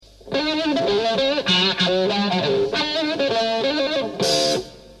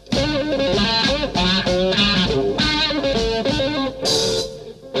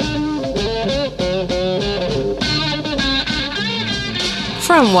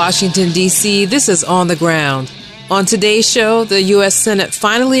From Washington, D.C., this is On the Ground. On today's show, the U.S. Senate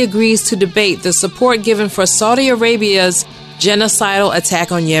finally agrees to debate the support given for Saudi Arabia's genocidal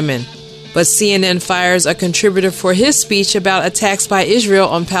attack on Yemen. But CNN fires a contributor for his speech about attacks by Israel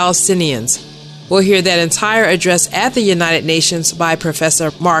on Palestinians. We'll hear that entire address at the United Nations by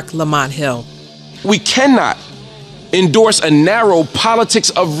Professor Marc Lamont Hill. We cannot endorse a narrow politics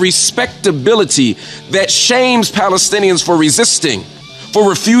of respectability that shames Palestinians for resisting, for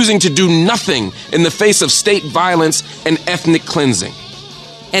refusing to do nothing in the face of state violence and ethnic cleansing.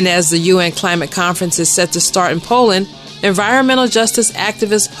 And as the UN climate conference is set to start in Poland, environmental justice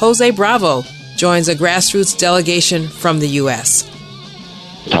activist Jose Bravo joins a grassroots delegation from the U.S.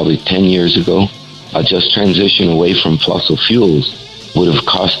 Probably 10 years ago, a just transition away from fossil fuels would have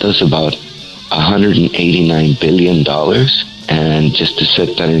cost us about $189 billion. And just to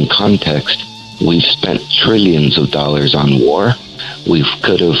set that in context, we've spent trillions of dollars on war. We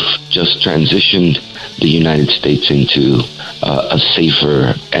could have just transitioned the United States into a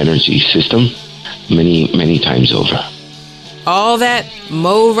safer energy system many, many times over. All that,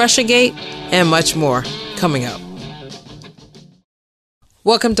 Mo Russiagate, and much more coming up.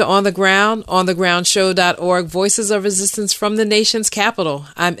 Welcome to On the Ground, onthegroundshow.org, Voices of Resistance from the nation's capital.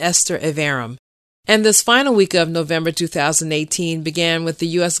 I'm Esther Iverem. And this final week of November 2018 began with the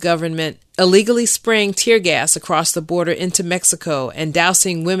U.S. government illegally spraying tear gas across the border into Mexico and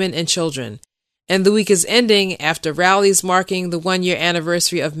dousing women and children. And the week is ending after rallies marking the one-year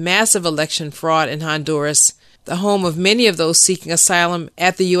anniversary of massive election fraud in Honduras, the home of many of those seeking asylum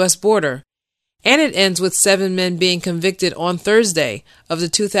at the U.S. border. And it ends with 7 men being convicted on Thursday of the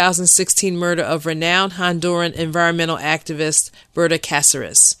 2016 murder of renowned Honduran environmental activist Berta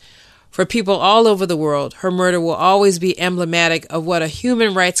Cáceres. For people all over the world, her murder will always be emblematic of what a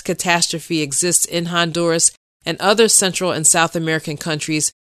human rights catastrophe exists in Honduras and other Central and South American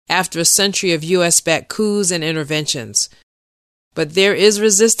countries after a century of U.S.-backed coups and interventions. But there is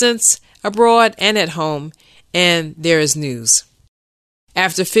resistance abroad and at home, and there is news.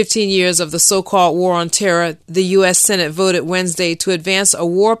 After 15 years of the so-called War on Terror, the U.S. Senate voted Wednesday to advance a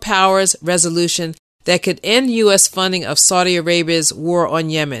war powers resolution that could end U.S. funding of Saudi Arabia's war on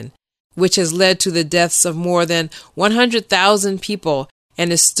Yemen, which has led to the deaths of more than 100,000 people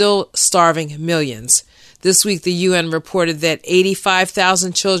and is still starving millions. This week, the UN reported that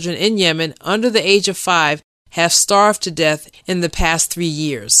 85,000 children in Yemen under the age of 5 have starved to death in the past 3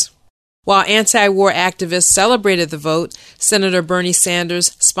 years. While anti-war activists celebrated the vote, Senator Bernie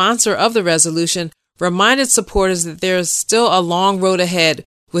Sanders, sponsor of the resolution, reminded supporters that there is still a long road ahead,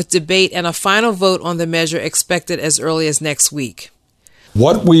 with debate and a final vote on the measure expected as early as next week.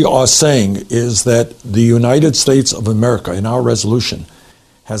 What we are saying is that the United States of America, in our resolution,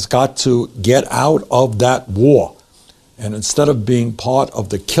 has got to get out of that war. And instead of being part of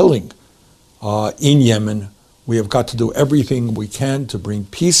the killing in Yemen, we have got to do everything we can to bring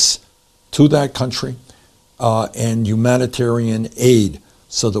peace to that country and humanitarian aid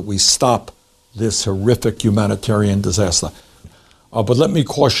so that we stop this horrific humanitarian disaster. But let me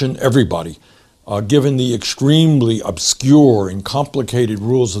caution everybody, given the extremely obscure and complicated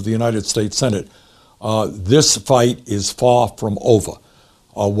rules of the United States Senate, this fight is far from over.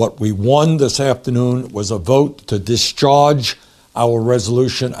 What we won this afternoon was a vote to discharge our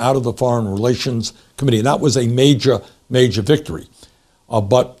resolution out of the Foreign Relations Committee, and that was a major, major victory.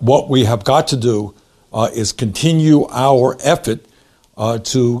 But what we have got to do is continue our effort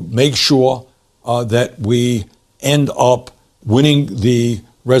to make sure that we end up winning the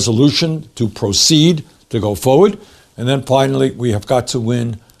resolution to proceed, to go forward. And then finally, we have got to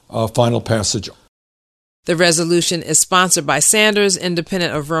win final passage. The resolution is sponsored by Sanders,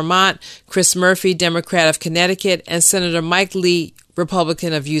 Independent of Vermont, Chris Murphy, Democrat of Connecticut, and Senator Mike Lee,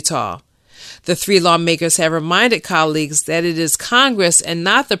 Republican of Utah. The 3 lawmakers have reminded colleagues that it is Congress and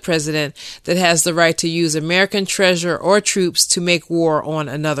not the president that has the right to use American treasure or troops to make war on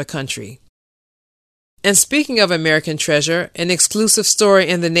another country. And speaking of American treasure, an exclusive story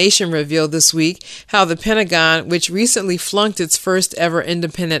in The Nation revealed this week how the Pentagon, which recently flunked its first ever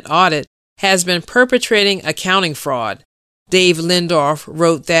independent audit, has been perpetrating accounting fraud. Dave Lindorf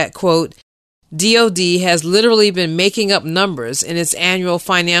wrote that, quote, DOD has literally been making up numbers in its annual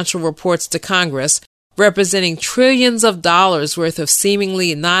financial reports to Congress, representing trillions of dollars worth of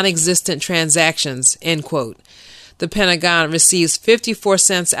seemingly non-existent transactions, end quote. The Pentagon receives 54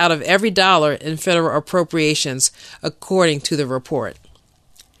 cents out of every dollar in federal appropriations, according to the report.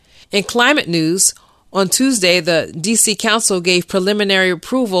 In climate news, On Tuesday, the D.C. Council gave preliminary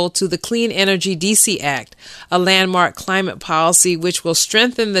approval to the Clean Energy D.C. Act, a landmark climate policy which will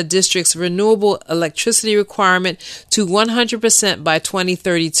strengthen the district's renewable electricity requirement to 100% by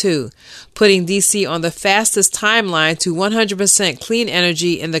 2032, putting D.C. on the fastest timeline to 100% clean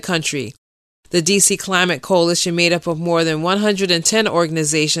energy in the country. The D.C. Climate Coalition, made up of more than 110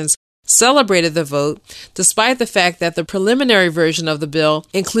 organizations, celebrated the vote, despite the fact that the preliminary version of the bill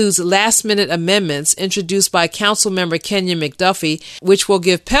includes last-minute amendments introduced by Councilmember Kenya McDuffie, which will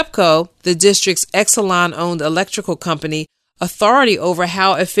give Pepco, the district's Exelon-owned electrical company, authority over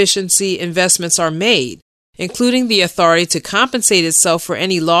how efficiency investments are made, including the authority to compensate itself for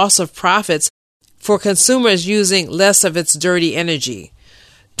any loss of profits for consumers using less of its dirty energy.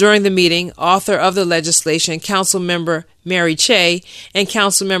 During the meeting, author of the legislation, Councilmember Mary Cheh, and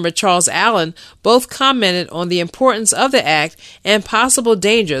Councilmember Charles Allen both commented on the importance of the act and possible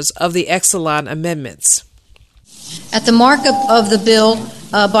dangers of the Exelon amendments. At the markup of the bill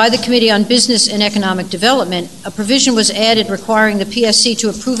by the Committee on Business and Economic Development, a provision was added requiring the PSC to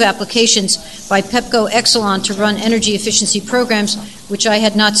approve applications by Pepco Exelon to run energy efficiency programs, which I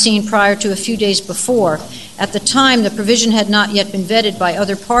had not seen prior to a few days before. At the time, the provision had not yet been vetted by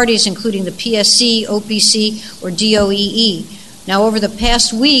other parties, including the PSC, OPC, or DOEE. Now, over the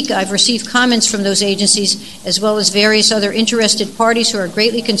past week, I've received comments from those agencies, as well as various other interested parties who are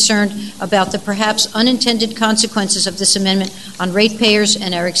greatly concerned about the perhaps unintended consequences of this amendment on ratepayers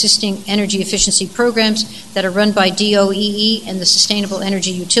and our existing energy efficiency programs that are run by DOEE and the Sustainable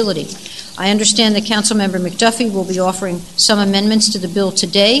Energy Utility. I understand that Councilmember McDuffie will be offering some amendments to the bill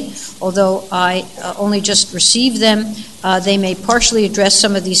today. Although I only just received them, they may partially address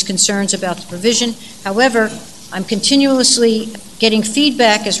some of these concerns about the provision. However, I'm continuously getting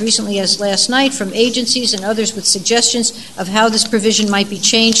feedback as recently as last night from agencies and others with suggestions of how this provision might be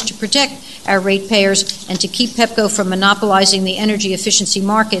changed to protect our ratepayers and to keep Pepco from monopolizing the energy efficiency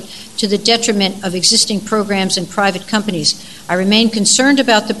market to the detriment of existing programs and private companies. I remain concerned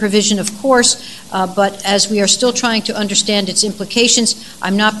about the provision, of course, but as we are still trying to understand its implications,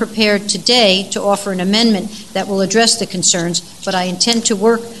 I'm not prepared today to offer an amendment that will address the concerns, but I intend to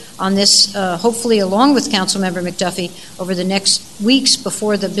work on this, hopefully along with Councilmember McDuffie, over the next weeks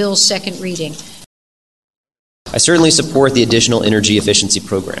before the bill's second reading. I certainly support the additional energy efficiency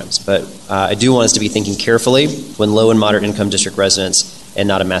programs, but I do want us to be thinking carefully when low and moderate income district residents and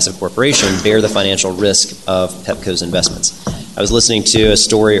not a massive corporation bear the financial risk of Pepco's investments. I was listening to a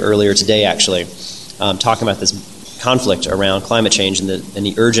story earlier today, actually, talking about this conflict around climate change and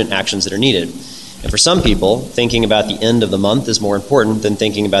the urgent actions that are needed. And for some people, thinking about the end of the month is more important than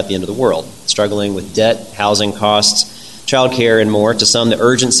thinking about the end of the world. Struggling with debt, housing costs, childcare, and more, to some, the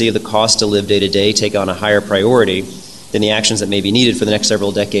urgency of the cost to live day to day take on a higher priority than the actions that may be needed for the next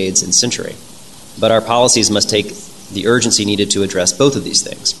several decades and century. But our policies must take the urgency needed to address both of these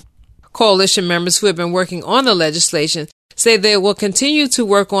things. Coalition members who have been working on the legislation say they will continue to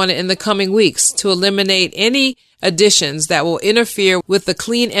work on it in the coming weeks to eliminate any additions that will interfere with the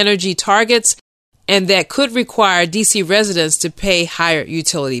clean energy targets and that could require D.C. residents to pay higher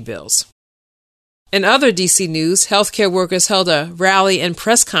utility bills. In other D.C. news, healthcare workers held a rally and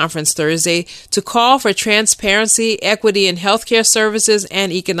press conference Thursday to call for transparency, equity in healthcare services,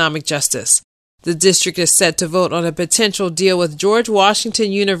 and economic justice. The district is set to vote on a potential deal with George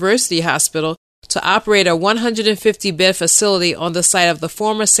Washington University Hospital to operate a 150-bed facility on the site of the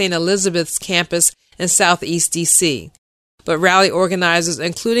former St. Elizabeth's campus in southeast D.C. But rally organizers,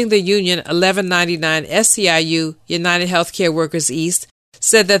 including the union 1199 SEIU, United Healthcare Workers East,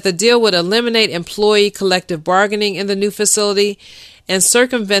 said that the deal would eliminate employee collective bargaining in the new facility and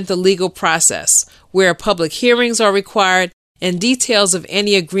circumvent the legal process, where public hearings are required and details of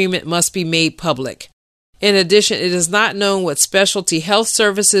any agreement must be made public. In addition, it is not known what specialty health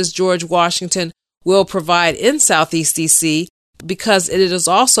services George Washington will provide in Southeast D.C. because it is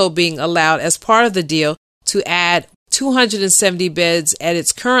also being allowed as part of the deal to add 270 beds at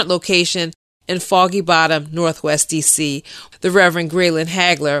its current location in Foggy Bottom, Northwest D.C. The Reverend Graylin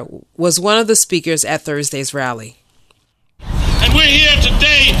Hagler was one of the speakers at Thursday's rally. And we're here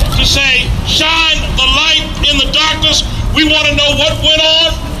today to say, shine the light in the darkness. We want to know what went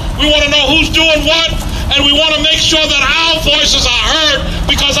on. We want to know who's doing what. And we want to make sure that our voices are heard,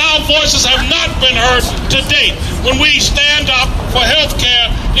 because our voices have not been heard to date when we stand up for health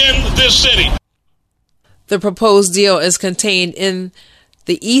care in this city. The proposed deal is contained in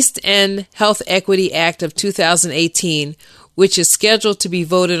the East End Health Equity Act of 2018, which is scheduled to be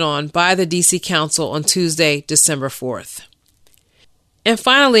voted on by the D.C. Council on Tuesday, December 4th. And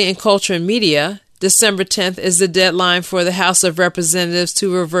finally, in culture and media, December 10th is the deadline for the House of Representatives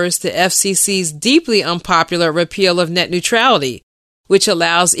to reverse the FCC's deeply unpopular repeal of net neutrality, which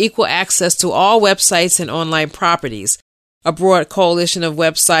allows equal access to all websites and online properties. A broad coalition of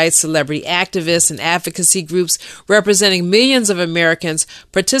websites, celebrity activists, and advocacy groups representing millions of Americans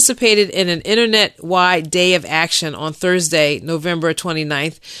participated in an internet-wide day of action on Thursday, November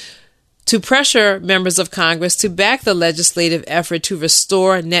 29th, to pressure members of Congress to back the legislative effort to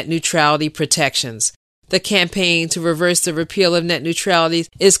restore net neutrality protections. The campaign to reverse the repeal of net neutrality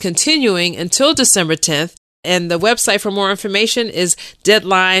is continuing until December 10th, and the website for more information is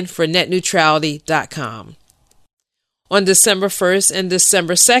deadlinefornetneutrality.com. On December 1st and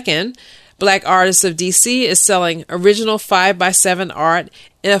December 2nd, Black Artists of D.C. is selling original 5x7 art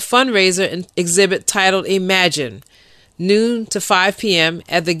in a fundraiser exhibit titled Imagine, noon to 5 p.m.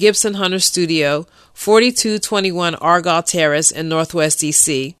 at the Gibson Hunter Studio, 4221 Argyle Terrace in Northwest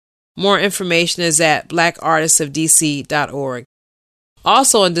D.C. More information is at blackartistsofdc.org.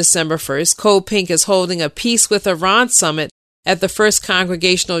 Also on December 1st, Code Pink is holding a Peace with Iran Summit at the First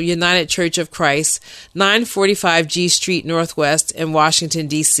Congregational United Church of Christ, 945 G Street Northwest in Washington,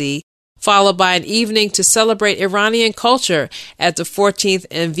 D.C., followed by an evening to celebrate Iranian culture at the 14th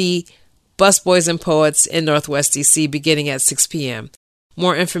NV Busboys and Poets in Northwest D.C. beginning at 6 p.m.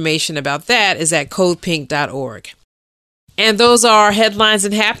 More information about that is at codepink.org. And those are our headlines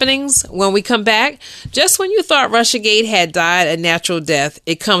and happenings. When we come back, just when you thought Russiagate had died a natural death,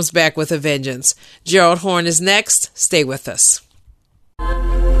 it comes back with a vengeance. Gerald Horne is next. Stay with us.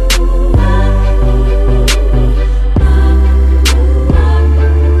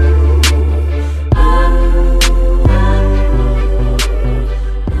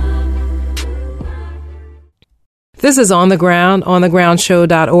 This is On the Ground,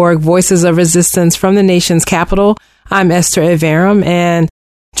 onthegroundshow.org, Voices of Resistance from the nation's capital. I'm Esther Averum, and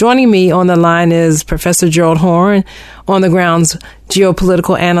joining me on the line is Professor Gerald Horne, On the Ground's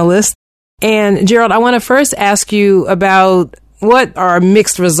geopolitical analyst. And Gerald, I want to first ask you about what are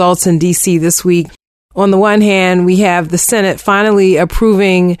mixed results in D.C. this week. On the one hand, we have the Senate finally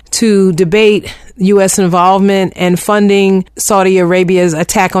approving to debate U.S. involvement and funding Saudi Arabia's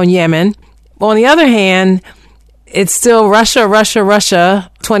attack on Yemen. On the other hand, it's still Russia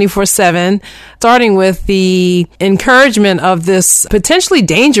 24/7, starting with the encouragement of this potentially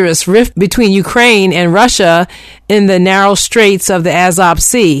dangerous rift between Ukraine and Russia in the narrow straits of the Azov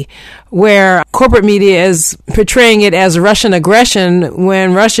Sea, where corporate media is portraying it as Russian aggression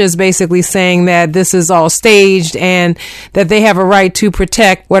when Russia is basically saying that this is all staged and that they have a right to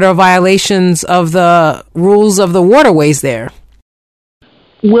protect what are violations of the rules of the waterways there.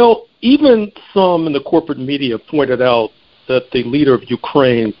 Well, even some in the corporate media pointed out that the leader of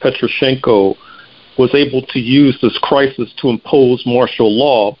Ukraine, Petroshenko, was able to use this crisis to impose martial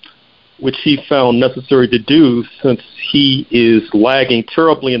law, which he found necessary to do since he is lagging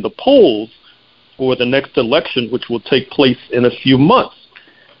terribly in the polls for the next election, which will take place in a few months.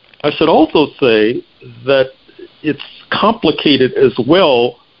 I should also say that it's complicated as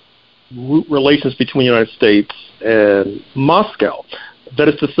well, relations between the United States and Moscow. That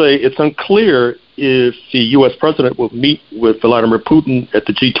is to say, it's unclear if the U.S. president will meet with Vladimir Putin at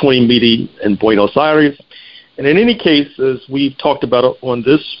the G20 meeting in Buenos Aires. And in any case, as we've talked about on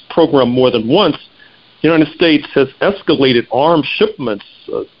this program more than once, the United States has escalated arms shipments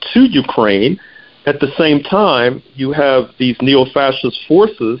to Ukraine. At the same time, you have these neo-fascist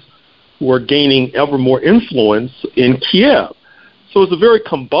forces who are gaining ever more influence in Kiev. So it's a very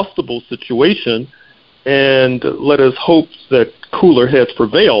combustible situation, and let us hope that cooler heads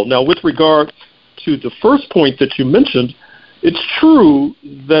prevail. Now, with regard to the first point that you mentioned, it's true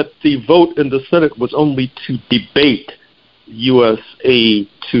that the vote in the Senate was only to debate U.S. aid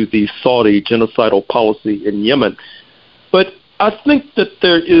to the Saudi genocidal policy in Yemen. But I think that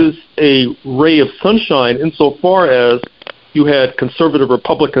there is a ray of sunshine insofar as you had conservative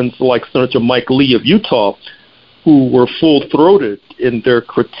Republicans like Senator Mike Lee of Utah who were full-throated in their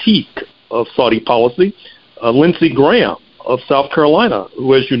critique of Saudi policy. Lindsey Graham of South Carolina,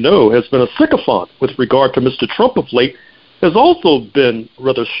 who, as you know, has been a sycophant with regard to Mr. Trump of late, has also been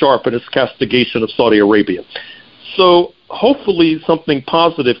rather sharp in his castigation of Saudi Arabia. So hopefully something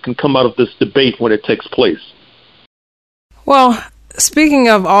positive can come out of this debate when it takes place. Well, speaking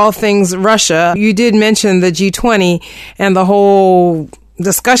of all things Russia, you did mention the G20 and the whole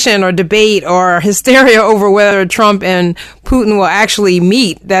discussion or debate or hysteria over whether Trump and Putin will actually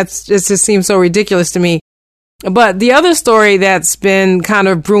meet. It just seems so ridiculous to me. But the other story that's been kind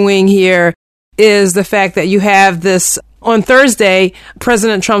of brewing here is the fact that you have this On Thursday,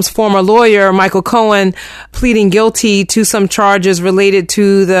 President Trump's former lawyer, Michael Cohen, pleading guilty to some charges related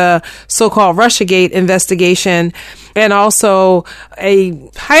to the so-called Russiagate investigation, and also a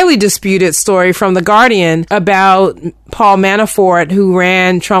highly disputed story from The Guardian about Paul Manafort, who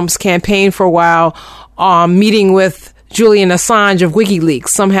ran Trump's campaign for a while, meeting with Julian Assange of WikiLeaks,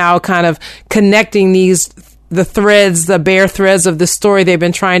 somehow kind of connecting the bare threads of the story they've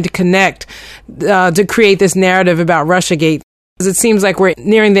been trying to connect to create this narrative about Russiagate. It seems like we're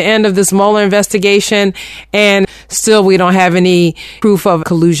nearing the end of this Mueller investigation, and still we don't have any proof of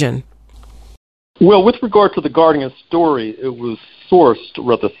collusion. Well, with regard to the Guardian story, it was sourced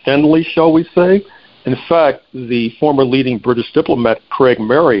rather thinly, shall we say. In fact, the former leading British diplomat Craig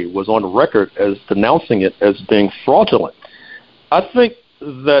Murray was on record as denouncing it as being fraudulent. I think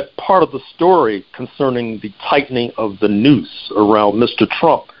that part of the story concerning the tightening of the noose around Mr.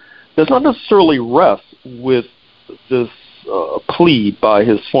 Trump does not necessarily rest with this plea by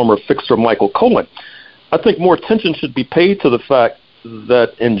his former fixer, Michael Cohen. I think more attention should be paid to the fact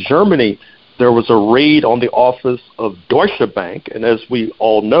that in Germany there was a raid on the office of Deutsche Bank, and as we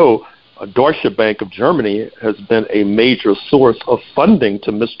all know, Deutsche Bank of Germany has been a major source of funding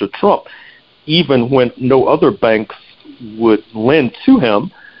to Mr. Trump, even when no other banks would lend to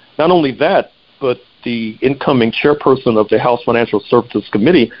him. Not only that, but the incoming chairperson of the House Financial Services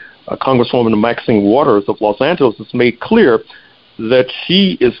Committee, Congresswoman Maxine Waters of Los Angeles, has made clear that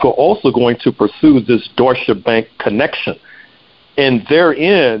she is also going to pursue this Deutsche Bank connection. And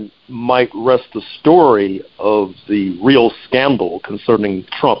therein might rest the story of the real scandal concerning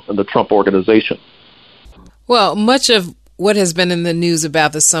Trump and the Trump organization. Well, much of what has been in the news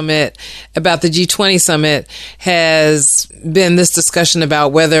about the summit, about the G20 summit, has been this discussion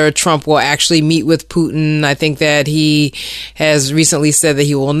about whether Trump will actually meet with Putin. I think that he has recently said that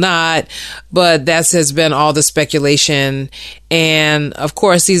he will not, but that has been all the speculation. And of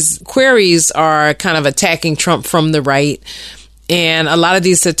course, these queries are kind of attacking Trump from the right. And a lot of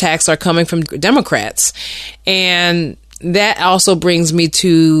these attacks are coming from Democrats. And that also brings me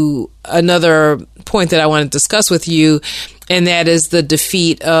to another point that I want to discuss with you, and that is the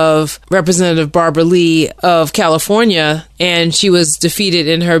defeat of Representative Barbara Lee of California. And she was defeated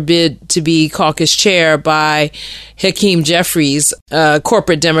in her bid to be caucus chair by Hakeem Jeffries, a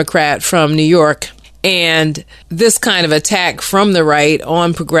corporate Democrat from New York. And this kind of attack from the right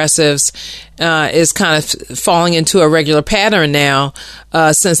on progressives is kind of falling into a regular pattern now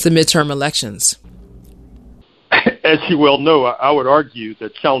since the midterm elections. As you well know, I would argue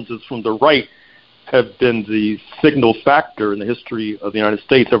that challenges from the right have been the signal factor in the history of the United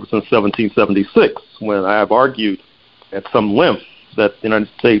States ever since 1776, when I have argued at some length that the United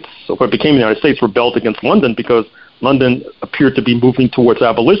States, or what became the United States, rebelled against London because London appeared to be moving towards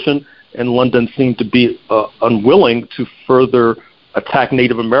abolition, and London seemed to be unwilling to further attack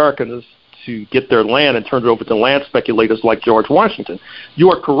Native Americans to get their land and turn it over to land speculators like George Washington.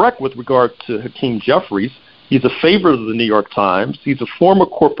 You are correct with regard to Hakeem Jeffries. He's a favorite of the New York Times. He's a former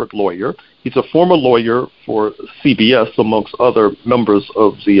corporate lawyer. He's a former lawyer for CBS, amongst other members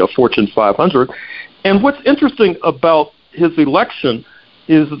of the Fortune 500. And what's interesting about his election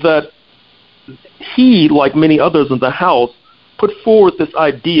is that he, like many others in the House, put forward this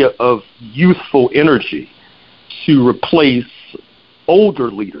idea of youthful energy to replace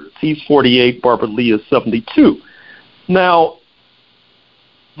older leaders. He's 48, Barbara Lee is 72. Now,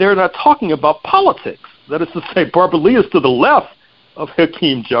 they're not talking about politics. That is to say, Barbara Lee is to the left of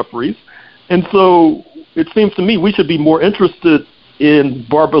Hakeem Jeffries. And so it seems to me we should be more interested in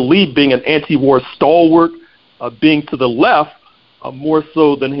Barbara Lee being an anti-war stalwart, being to the left, more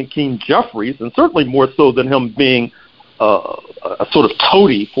so than Hakeem Jeffries, and certainly more so than him being a sort of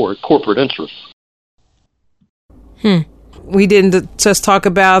toady for corporate interests. We didn't just talk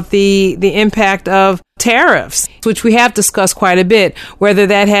about the impact of tariffs, which we have discussed quite a bit, whether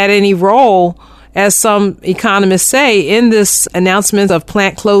that had any role, as some economists say, in this announcement of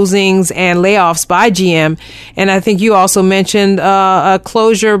plant closings and layoffs by GM. And I think you also mentioned a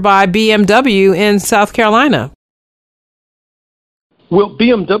closure by BMW in South Carolina. Well,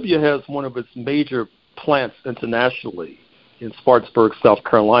 BMW has one of its major plants internationally in Spartanburg, South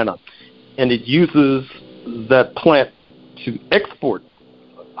Carolina, and it uses that plant to export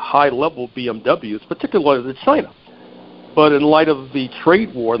high-level BMWs, particularly to China. But in light of the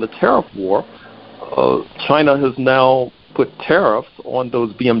trade war and the tariff war, China has now put tariffs on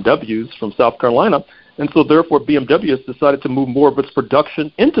those BMWs from South Carolina, and so therefore BMW has decided to move more of its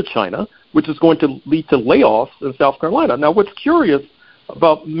production into China, which is going to lead to layoffs in South Carolina. Now, what's curious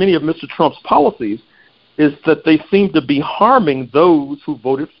about many of Mr. Trump's policies is that they seem to be harming those who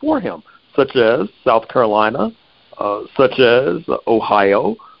voted for him, such as South Carolina, such as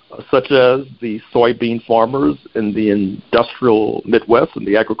Ohio, such as the soybean farmers in the industrial Midwest and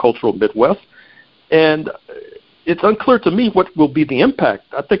the agricultural Midwest. And it's unclear to me what will be the impact.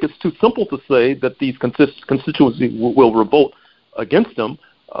 I think it's too simple to say that these constituencies will revolt against him.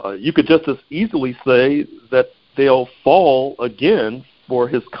 You could just as easily say that they'll fall again for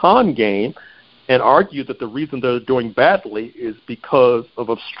his con game and argue that the reason they're doing badly is because of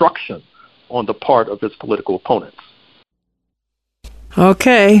obstruction on the part of his political opponents.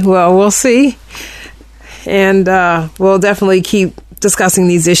 Okay, well, we'll see. And we'll definitely keep discussing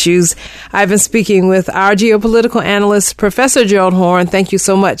these issues. I've been speaking with our geopolitical analyst, Professor Gerald Horne. Thank you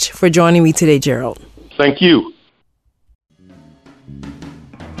so much for joining me today, Gerald. Thank you.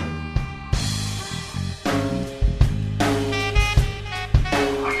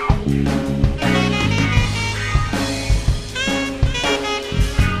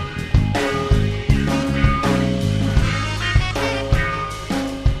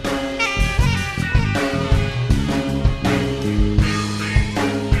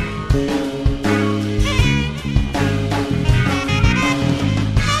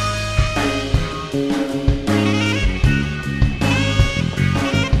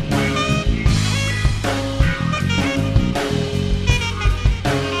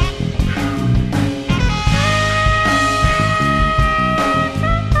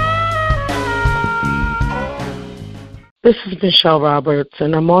 This is Michelle Roberts,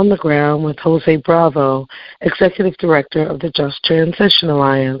 and I'm on the ground with Jose Bravo, Executive Director of the Just Transition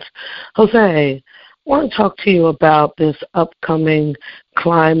Alliance. Jose, I want to talk to you about this upcoming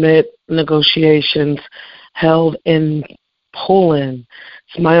climate negotiations held in Poland.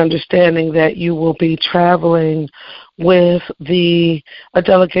 It's my understanding that you will be traveling with a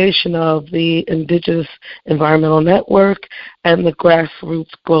delegation of the Indigenous Environmental Network and the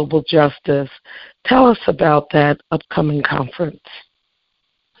Grassroots Global Justice. Tell us about that upcoming conference.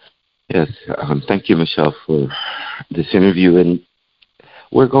 Yes, thank you, Michelle, for this interview. And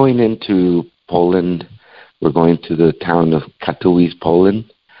we're going into Poland. We're going to the town of Katowice,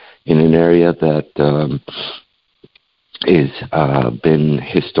 Poland, in an area that is been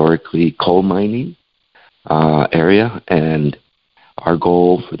historically coal mining area. And our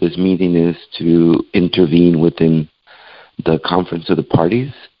goal for this meeting is to intervene within the Conference of the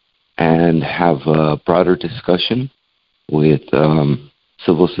Parties and have a broader discussion with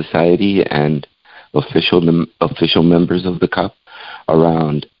civil society and official members of the COP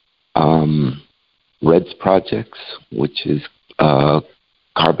around REDS projects, which is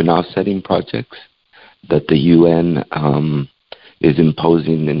carbon offsetting projects that the UN is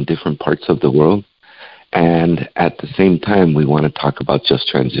imposing in different parts of the world. And at the same time, we want to talk about just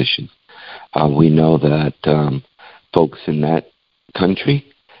transition. We know that folks in that country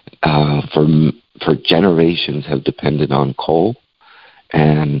for generations have depended on coal,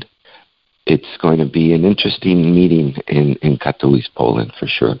 and it's going to be an interesting meeting in Katowice, Poland, for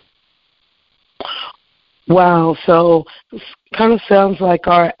sure. Wow, so this kind of sounds like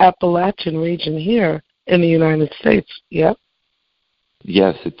our Appalachian region here in the United States, yep?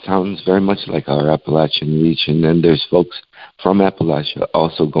 Yes, it sounds very much like our Appalachian region, and there's folks from Appalachia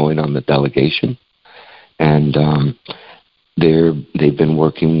also going on the delegation, and they've been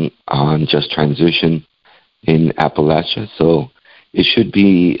working on just transition in Appalachia, so it should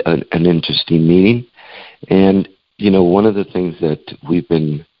be an interesting meeting. And, you know, one of the things that we've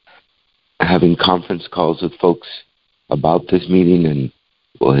been having conference calls with folks about this meeting and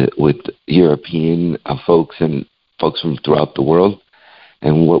with European folks and folks from throughout the world.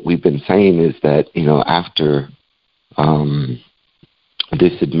 And what we've been saying is that, you know, after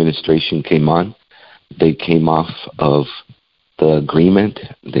this administration came on, they came off of the agreement.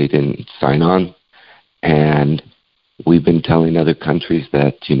 They didn't sign on. And we've been telling other countries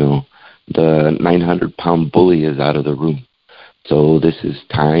that, you know, the 900-pound bully is out of the room. So this is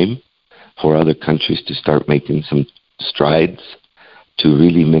time for other countries to start making some strides to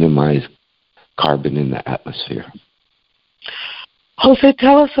really minimize carbon in the atmosphere. Jose,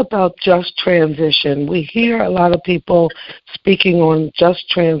 tell us about just transition. We hear a lot of people speaking on just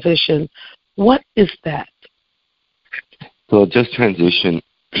transition. What is that? Well, just transition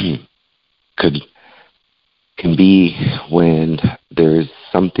can be when there's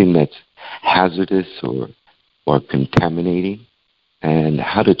something that's hazardous or contaminating, and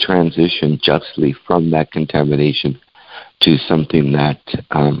how to transition justly from that contamination to something that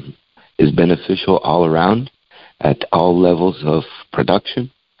is beneficial all around at all levels of production,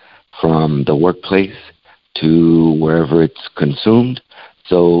 from the workplace to wherever it's consumed.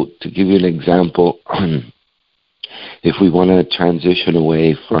 So to give you an example, if we want to transition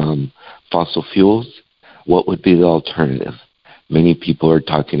away from fossil fuels, what would be the alternative? Many people are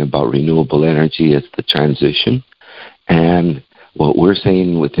talking about renewable energy as the transition. And what we're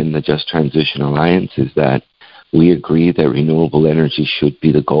saying within the Just Transition Alliance is that we agree that renewable energy should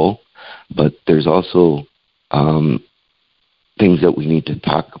be the goal, but there's also things that we need to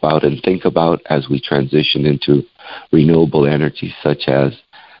talk about and think about as we transition into renewable energy, such as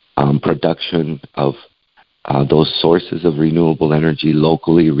production of those sources of renewable energy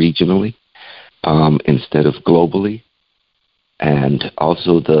locally, regionally, instead of globally, and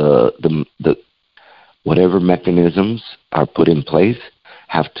also the whatever mechanisms are put in place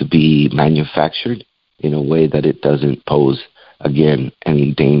have to be manufactured in a way that it doesn't pose, again,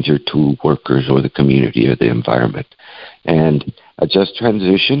 any danger to workers or the community or the environment. And a just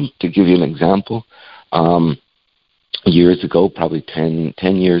transition, to give you an example, years ago, probably 10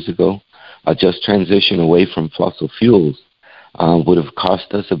 years ago, a just transition away from fossil fuels would have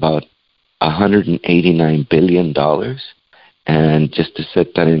cost us about $189 billion. And just to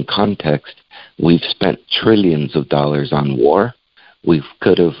set that in context, we've spent trillions of dollars on war. We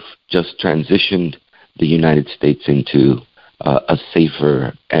could have just transitioned the United States into a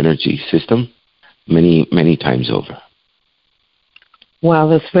safer energy system many, many times over. Wow,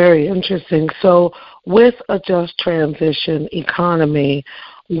 that's very interesting. So with a just transition economy,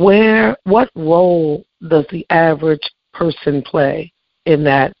 what role does the average person play in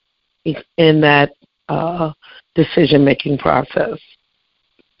that decision-making process?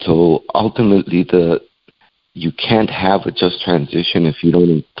 So ultimately, you can't have a just transition if you don't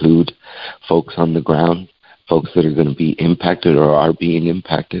include folks on the ground, folks that are going to be impacted or are being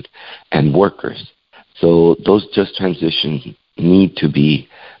impacted, and workers. So those just transitions need to be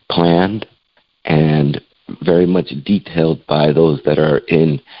planned and very much detailed by those that are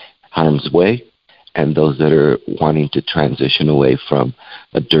in harm's way and those that are wanting to transition away from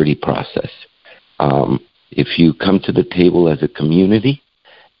a dirty process. If you come to the table as a community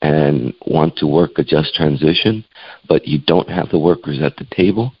and want to work a just transition, but you don't have the workers at the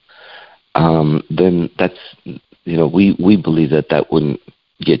table, then that's, we believe that wouldn't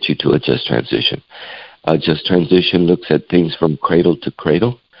get you to a just transition. A just transition looks at things from cradle to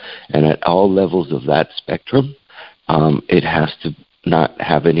cradle, and at all levels of that spectrum, it has to not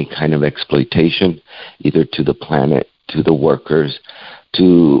have any kind of exploitation, either to the planet, to the workers,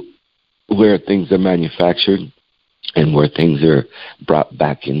 to where things are manufactured, and where things are brought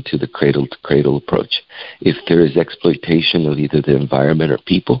back into the cradle-to-cradle approach. If there is exploitation of either the environment or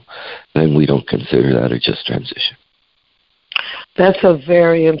people, then we don't consider that a just transition. That's a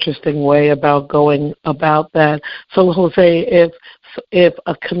very interesting way about going about that. So, Jose, if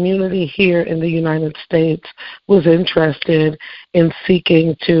a community here in the United States was interested in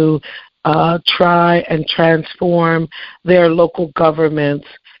seeking to try and transform their local governments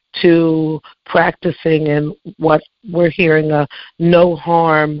to practicing in what we're hearing a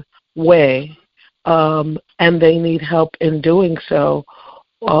no-harm way, and they need help in doing so,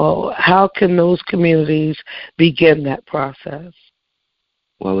 how can those communities begin that process?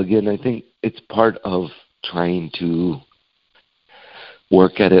 Well, again, I think it's part of trying to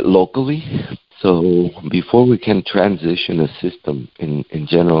work at it locally. So before we can transition a system, in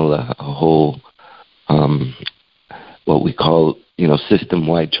general, a whole, what we call,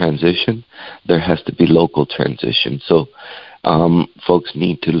 system-wide transition, there has to be local transition. So folks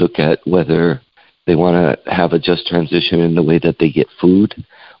need to look at whether they want to have a just transition in the way that they get food,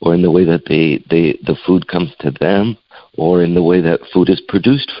 or in the way that the food comes to them, or in the way that food is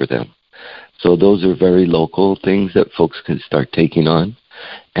produced for them. So those are very local things that folks can start taking on.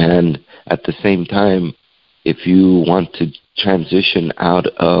 And at the same time, if you want to transition out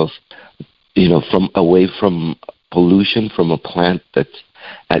of, away from pollution from a plant that's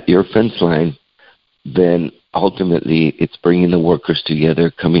at your fence line, then ultimately it's bringing the workers together,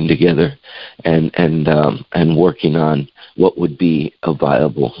 coming together, and working on what would be a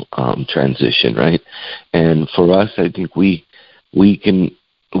viable transition, right? And for us, I think we in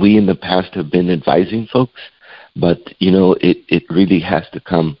the past have been advising folks, but it really has to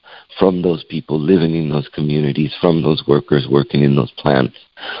come from those people living in those communities, from those workers working in those plants,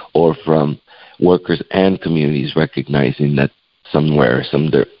 or from workers and communities recognizing that somewhere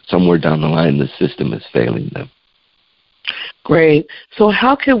down the line the system is failing them. Great. So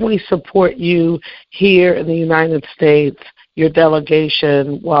how can we support you here in the United States, your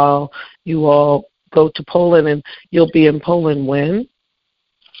delegation, while you all go to Poland? And you'll be in Poland when?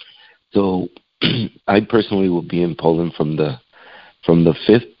 So I personally will be in Poland from the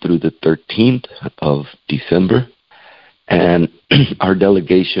 5th through the 13th of December. And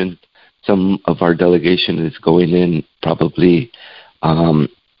some of our delegation is going in probably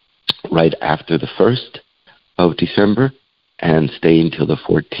right after the 1st. of December and stay until the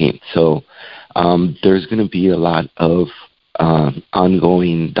 14th. So there's going to be a lot of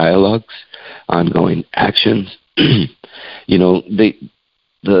ongoing dialogues, ongoing actions.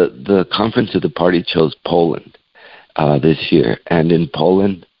 The conference of the party chose Poland this year, and in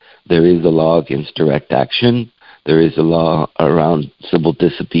Poland there is a law against direct action. There is a law around civil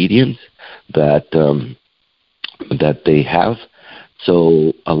disobedience that they have. So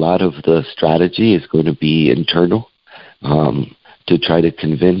a lot of the strategy is going to be internal to try to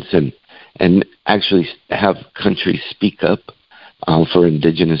convince and actually have countries speak up for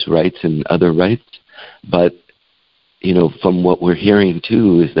indigenous rights and other rights. But, from what we're hearing,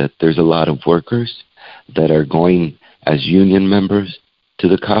 too, is that there's a lot of workers that are going as union members to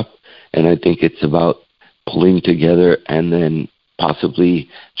the COP. And I think it's about pulling together and then possibly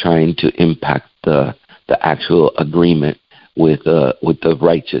trying to impact the actual agreement with the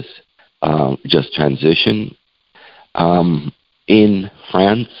righteous just transition. In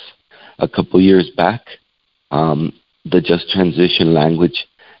France, a couple years back, the just transition language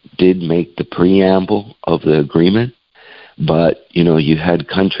did make the preamble of the agreement, but you had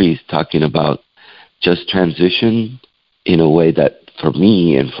countries talking about just transition in a way that for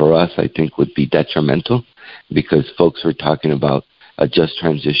me and for us I think would be detrimental, because folks were talking about a just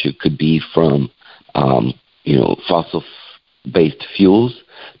transition could be from fossil-based fuels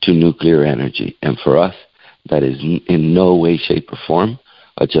to nuclear energy, and for us that is in no way, shape, or form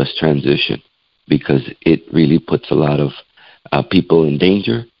a just transition, because it really puts a lot of people in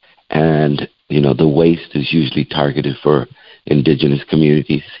danger, and the waste is usually targeted for indigenous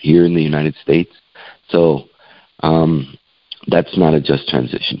communities here in the United States. So that's not a just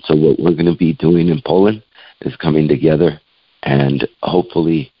transition. So what we're going to be doing in Poland is coming together and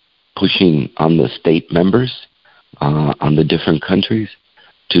hopefully pushing on the state members, on the different countries,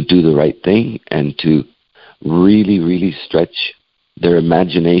 to do the right thing and to really, really stretch their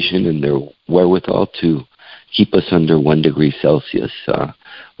imagination and their wherewithal to keep us under 1 degree Celsius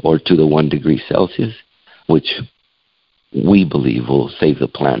or to the 1 degree Celsius, which we believe will save the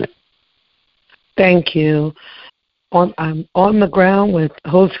planet. Thank you. I'm on the ground with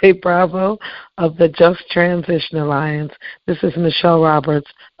Jose Bravo of the Just Transition Alliance. This is Michelle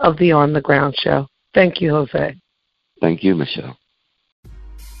Roberts of the On the Ground Show. Thank you, Jose. Thank you, Michelle.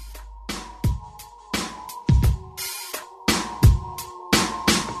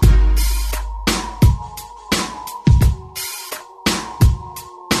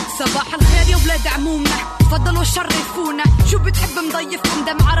 صباح الخير يا ولاد عمومنا، تفضلوا شرفونا. شو بتحب مضيفكم،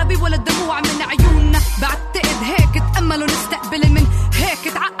 دم عربي ولا دموع من عيوننا؟ بعتقد هيك تأملوا نستقبل، من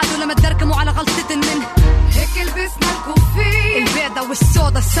هيك تعقدوا لما تدركموا على غلطة من هيك لبسنا الكوفي البيضة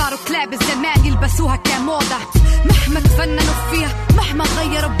والسودا، صاروا كلاب الزمان يلبسوها كموضة. مهما تفننوا فيها، مهما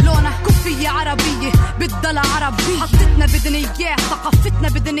غيروا بلونها، كوفية عربية بتضل عربية. حطتنا بدنا اياه، ثقافتنا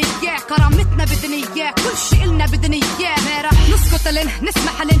بدنا اياه، كرامتنا بدنا اياه، كل شي إلنا بدنا اياه. ما رح نسكت لن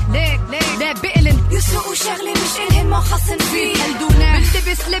نسمح لن ليه بقلن يسرقوا شغلة مش إلهن ما خصن فيه. هلدونا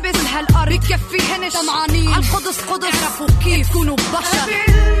بنلبس لبس من هالأرض بكفيهن طمعانين عالقدس قدس، اعرفوا كيف تكونوا بشر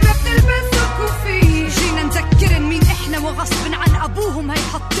ما بتلبسوا كوفية. جينا نذكرن مين إحنا وغصب عن أبوهم هي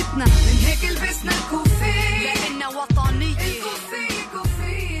حطتنا، من هيك لبسنا الكوفية لأننا وطنية.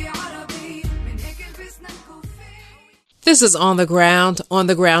 الكوفية عربية، من هيك لبسنا الكوفية. This is On the Ground,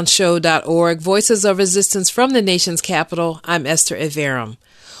 onthegroundshow.org, Voices of Resistance from the nation's capital. I'm Esther Averum.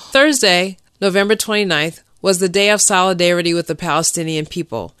 Thursday, November 29th, was the day of solidarity with the Palestinian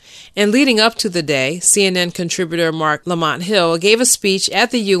people. And leading up to the day, CNN contributor Mark Lamont Hill gave a speech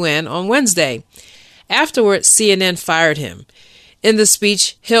at the UN on Wednesday. Afterwards, CNN fired him. In the speech,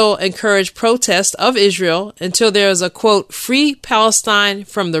 Hill encouraged protest of Israel until there is a, quote, free Palestine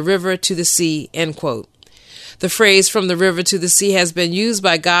from the river to the sea, end quote. The phrase from the river to the sea has been used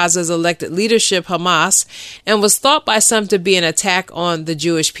by Gaza's elected leadership, Hamas, and was thought by some to be an attack on the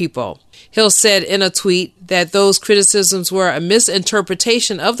Jewish people. Hill said in a tweet that those criticisms were a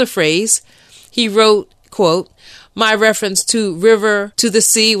misinterpretation of the phrase. He wrote, quote, my reference to river to the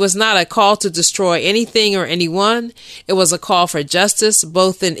sea was not a call to destroy anything or anyone. It was a call for justice,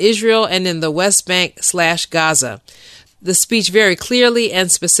 both in Israel and in the West Bank/Gaza. The speech very clearly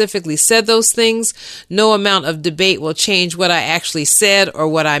and specifically said those things. No amount of debate will change what I actually said or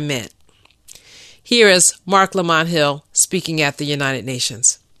what I meant. Here is Mark Lamont Hill speaking at the United Nations.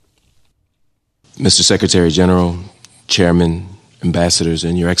 Mr. Secretary General, Chairman, Ambassadors,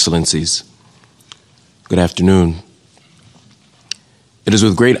 and Your Excellencies, good afternoon. It is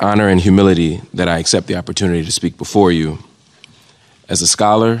with great honor and humility that I accept the opportunity to speak before you. As a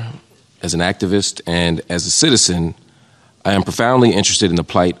scholar, as an activist, and as a citizen, I am profoundly interested in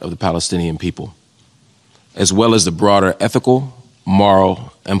the plight of the Palestinian people. as well as the broader ethical,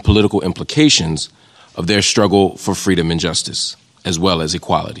 moral, and political implications of their struggle for freedom and justice, as well as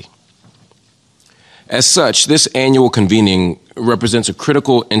equality. As such, this annual convening represents a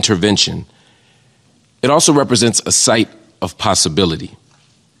critical intervention. It also represents a site of possibility.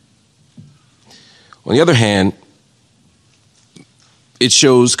 On the other hand, it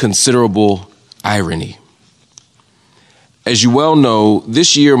shows considerable irony. As you well know,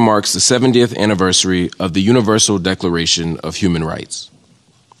 this year marks the 70th anniversary of the Universal Declaration of Human Rights.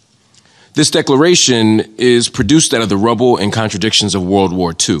 This declaration is produced out of the rubble and contradictions of World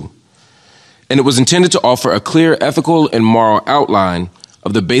War II, and it was intended to offer a clear ethical and moral outline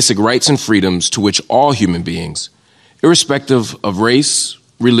of the basic rights and freedoms to which all human beings, irrespective of race,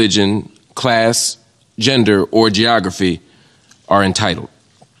 religion, class, gender, or geography, are entitled.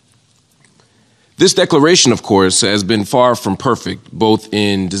 This declaration, of course, has been far from perfect, both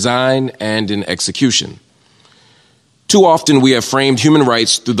in design and in execution. Too often we have framed human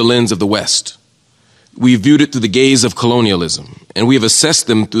rights through the lens of the West. We have viewed it through the gaze of colonialism, and we have assessed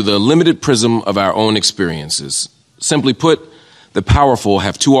them through the limited prism of our own experiences. Simply put, the powerful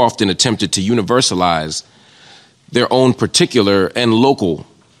have too often attempted to universalize their own particular and local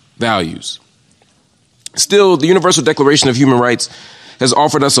values. Still, the Universal Declaration of Human Rights has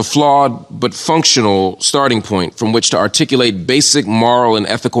offered us a flawed but functional starting point from which to articulate basic moral and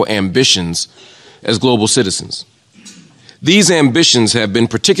ethical ambitions as global citizens. These ambitions have been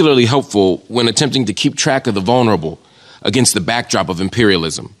particularly helpful when attempting to keep track of the vulnerable against the backdrop of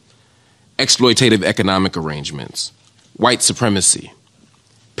imperialism, exploitative economic arrangements, white supremacy,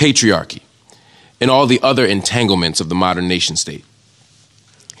 patriarchy, and all the other entanglements of the modern nation state.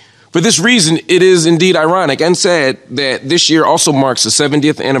 For this reason, it is indeed ironic and sad that this year also marks the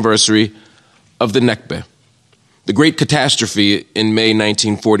 70th anniversary of the Nakba, the great catastrophe in May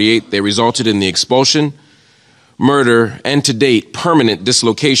 1948 that resulted in the expulsion, murder, and to date, permanent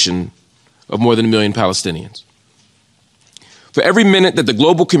dislocation of more than 1 million Palestinians. For every minute that the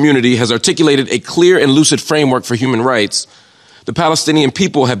global community has articulated a clear and lucid framework for human rights, the Palestinian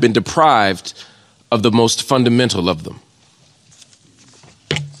people have been deprived of the most fundamental of them.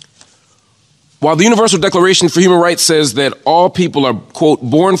 While the Universal Declaration for Human Rights says that all people are, quote,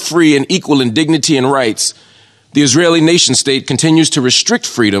 born free and equal in dignity and rights, the Israeli nation state continues to restrict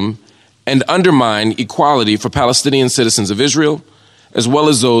freedom and undermine equality for Palestinian citizens of Israel, as well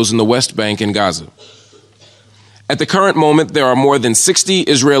as those in the West Bank and Gaza. At the current moment, there are more than 60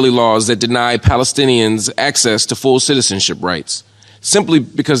 Israeli laws that deny Palestinians access to full citizenship rights, simply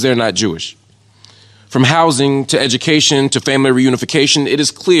because they're not Jewish. From housing to education to family reunification, it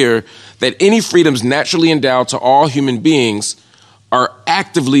is clear that any freedoms naturally endowed to all human beings are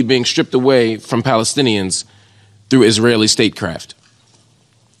actively being stripped away from Palestinians through Israeli statecraft.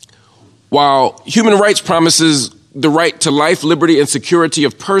 While human rights promises the right to life, liberty, and security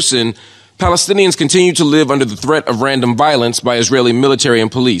of person, Palestinians continue to live under the threat of random violence by Israeli military and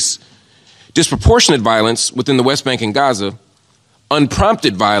police, disproportionate violence within the West Bank and Gaza,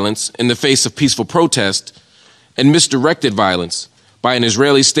 unprompted violence in the face of peaceful protest, and misdirected violence by an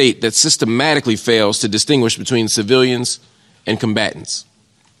Israeli state that systematically fails to distinguish between civilians and combatants.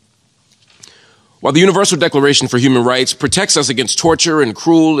 While the Universal Declaration for Human Rights protects us against torture and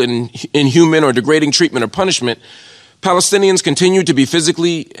cruel and inhuman or degrading treatment or punishment, Palestinians continue to be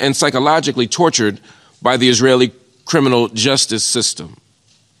physically and psychologically tortured by the Israeli criminal justice system,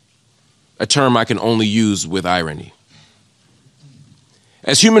 a term I can only use with irony.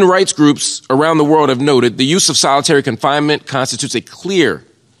 As human rights groups around the world have noted, the use of solitary confinement constitutes a clear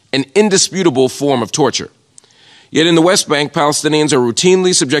and indisputable form of torture. Yet in the West Bank, Palestinians are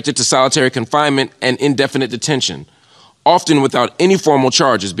routinely subjected to solitary confinement and indefinite detention, often without any formal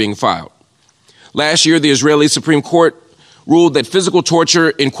charges being filed. Last year, the Israeli Supreme Court ruled that physical torture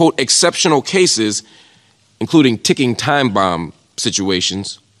in, quote, exceptional cases, including ticking time bomb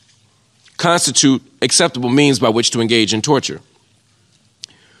situations, constitute acceptable means by which to engage in torture.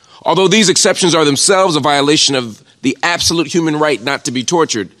 Although these exceptions are themselves a violation of the absolute human right not to be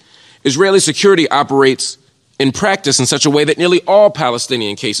tortured, Israeli security operates in practice in such a way that nearly all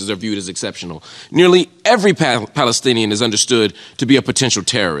Palestinian cases are viewed as exceptional. Nearly every Palestinian is understood to be a potential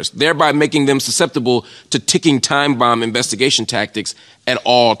terrorist, thereby making them susceptible to ticking time bomb investigation tactics at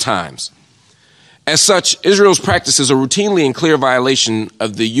all times. As such, Israel's practices are routinely in clear violation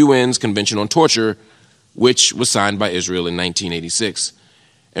of the UN's Convention on Torture, which was signed by Israel in 1986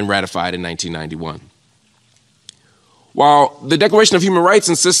 and ratified in 1991. While the Declaration of Human Rights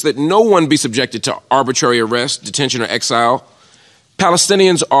insists that no one be subjected to arbitrary arrest, detention, or exile,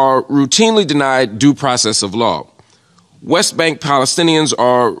 Palestinians are routinely denied due process of law. West Bank Palestinians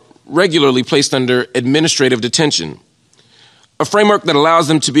are regularly placed under administrative detention, a framework that allows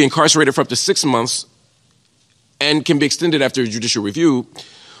them to be incarcerated for up to 6 months and can be extended after judicial review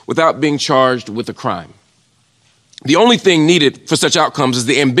without being charged with a crime. The only thing needed for such outcomes is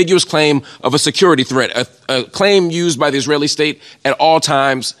the ambiguous claim of a security threat, a claim used by the Israeli state at all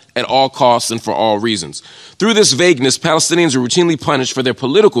times, at all costs, and for all reasons. Through this vagueness, Palestinians are routinely punished for their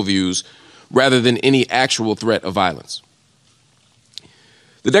political views rather than any actual threat of violence.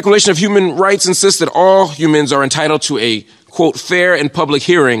 The Declaration of Human Rights insists that all humans are entitled to a, quote, fair and public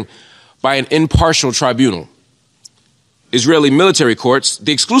hearing by an impartial tribunal. Israeli military courts,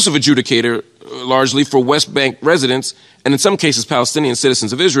 the exclusive adjudicator largely for West Bank residents, and in some cases Palestinian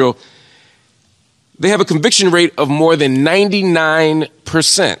citizens of Israel, they have a conviction rate of more than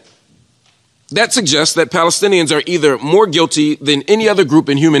 99%. That suggests that Palestinians are either more guilty than any other group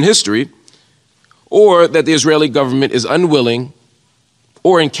in human history, or that the Israeli government is unwilling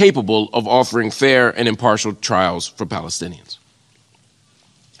or incapable of offering fair and impartial trials for Palestinians.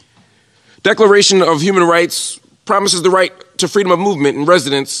 Declaration of Human Rights promises the right to freedom of movement and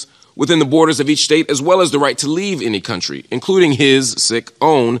residence within the borders of each state, as well as the right to leave any country, including his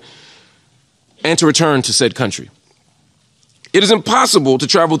own, and to return to said country. It is impossible to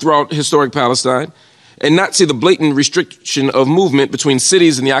travel throughout historic Palestine and not see the blatant restriction of movement between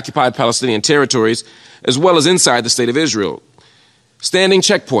cities in the occupied Palestinian territories, as well as inside the state of Israel. Standing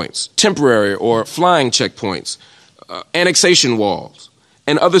checkpoints, temporary or flying checkpoints, annexation walls,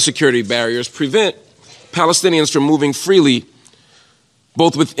 and other security barriers prevent Palestinians from moving freely,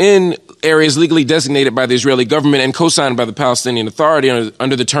 both within areas legally designated by the Israeli government and co-signed by the Palestinian Authority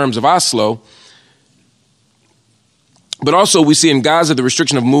under the terms of Oslo. But also we see in Gaza the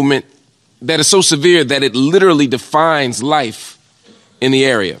restriction of movement that is so severe that it literally defines life in the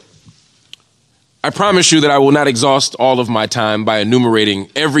area. I promise you that I will not exhaust all of my time by enumerating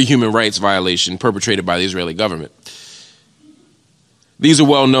every human rights violation perpetrated by the Israeli government. These are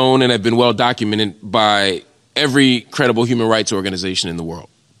well known and have been well documented by every credible human rights organization in the world.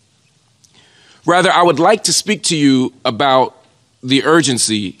 Rather, I would like to speak to you about the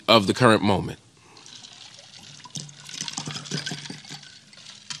urgency of the current moment.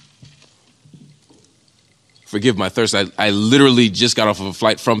 Forgive my thirst. I literally just got off of a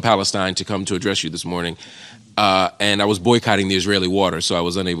flight from Palestine to come to address you this morning, and I was boycotting the Israeli water, so I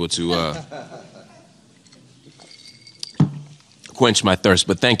was unable to quench my thirst.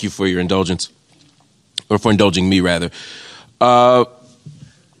 But thank you for your indulgence, or for indulging me, rather. As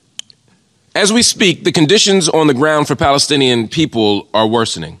we speak, the conditions on the ground for Palestinian people are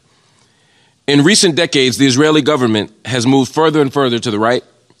worsening. In recent decades, the Israeli government has moved further and further to the right,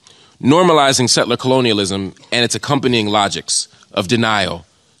 normalizing settler colonialism and its accompanying logics of denial,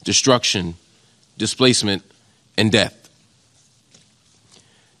 destruction, displacement, and death.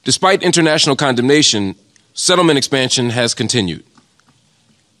 Despite international condemnation, settlement expansion has continued.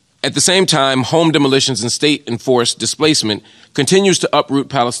 At the same time, home demolitions and state-enforced displacement continues to uproot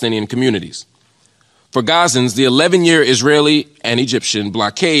Palestinian communities. For Gazans, the 11-year Israeli and Egyptian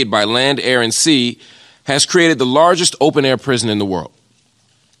blockade by land, air, and sea has created the largest open-air prison in the world.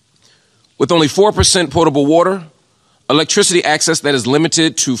 With only 4% potable water, electricity access that is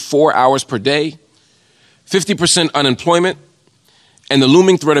limited to 4 hours per day, 50% unemployment, and the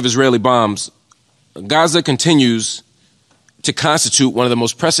looming threat of Israeli bombs, Gaza continues to constitute one of the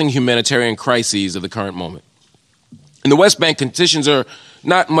most pressing humanitarian crises of the current moment. In the West Bank, conditions are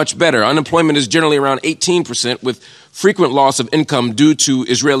not much better. Unemployment is generally around 18%, with frequent loss of income due to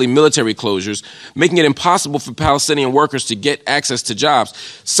Israeli military closures, making it impossible for Palestinian workers to get access to jobs.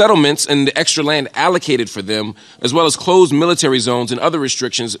 Settlements and the extra land allocated for them, as well as closed military zones and other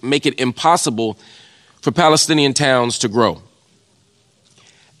restrictions, make it impossible for Palestinian towns to grow.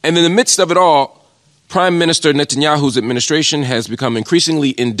 And in the midst of it all, Prime Minister Netanyahu's administration has become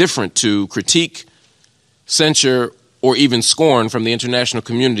increasingly indifferent to critique, censure, or even scorn from the international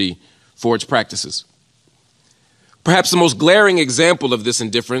community for its practices. Perhaps the most glaring example of this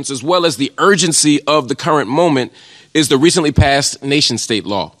indifference, as well as the urgency of the current moment, is the recently passed nation-state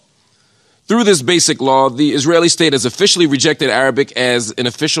law. Through this basic law, the Israeli state has officially rejected Arabic as an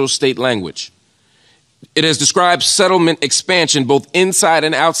official state language. It has described settlement expansion both inside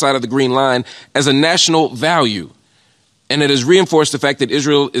and outside of the Green Line as a national value, and it has reinforced the fact that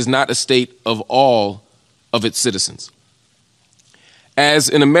Israel is not a state of all of its citizens. As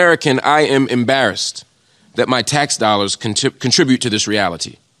an American, I am embarrassed that my tax dollars contribute to this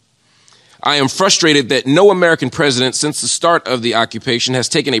reality. I am frustrated that no American president since the start of the occupation has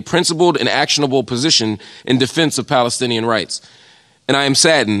taken a principled and actionable position in defense of Palestinian rights. And I am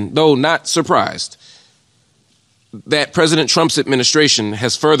saddened, though not surprised, that President Trump's administration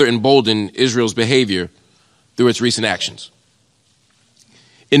has further emboldened Israel's behavior through its recent actions.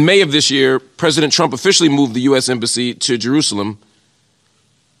 In May of this year, President Trump officially moved the U.S. Embassy to Jerusalem,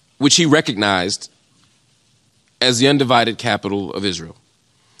 which he recognized as the undivided capital of Israel.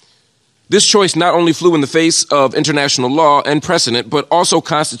 This choice not only flew in the face of international law and precedent, but also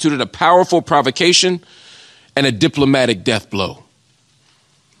constituted a powerful provocation and a diplomatic death blow.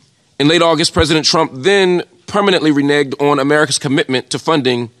 In late August, President Trump then permanently reneged on America's commitment to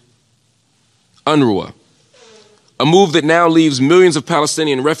funding UNRWA, a move that now leaves millions of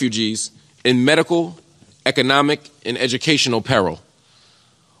Palestinian refugees in medical, economic, and educational peril.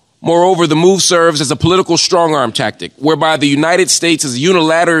 Moreover, the move serves as a political strong-arm tactic, whereby the United States is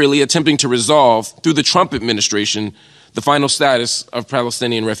unilaterally attempting to resolve, through the Trump administration, the final status of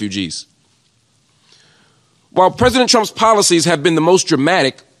Palestinian refugees. While President Trump's policies have been the most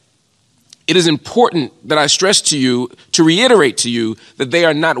dramatic, it is important that I stress to you, to reiterate to you, that they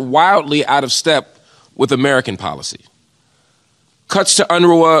are not wildly out of step with American policy. Cuts to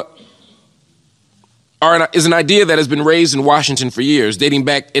UNRWA is an idea that has been raised in Washington for years, dating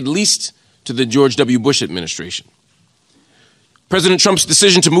back at least to the George W. Bush administration. President Trump's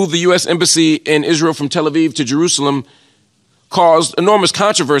decision to move the U.S. Embassy in Israel from Tel Aviv to Jerusalem caused enormous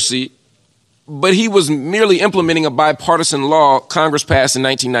controversy, but he was merely implementing a bipartisan law Congress passed in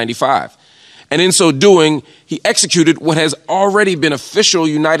 1995. And in so doing, he executed what has already been official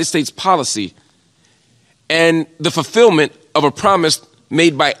United States policy and the fulfillment of a promise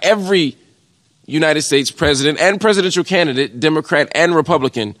made by every United States president and presidential candidate, Democrat and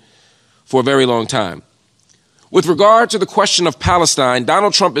Republican, for a very long time. With regard to the question of Palestine,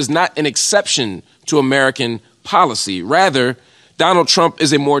 Donald Trump is not an exception to American policy. Rather, Donald Trump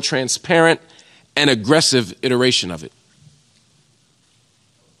is a more transparent and aggressive iteration of it.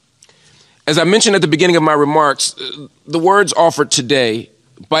 As I mentioned at the beginning of my remarks, the words offered today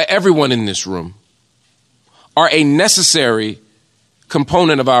by everyone in this room are a necessary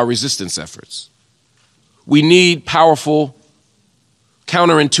component of our resistance efforts. We need powerful,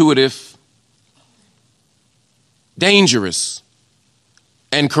 counterintuitive, dangerous,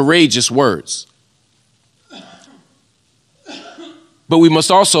 and courageous words. But we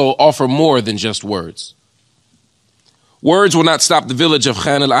must also offer more than just words. Words will not stop the village of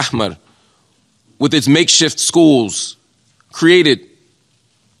Khan al-Ahmar with its makeshift schools created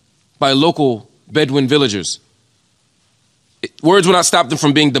by local Bedouin villagers. Words will not stop them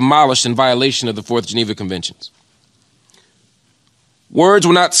from being demolished in violation of the Fourth Geneva Conventions. Words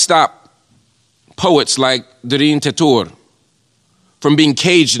will not stop poets like Darin Tetur from being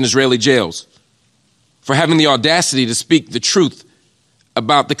caged in Israeli jails, for having the audacity to speak the truth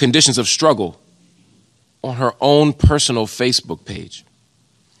about the conditions of struggle on her own personal Facebook page.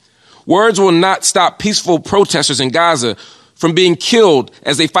 Words will not stop peaceful protesters in Gaza from being killed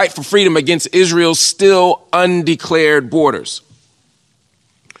as they fight for freedom against Israel's still undeclared borders.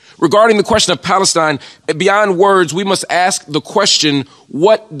 Regarding the question of Palestine, beyond words, we must ask the question,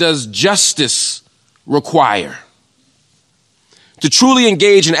 what does justice require? To truly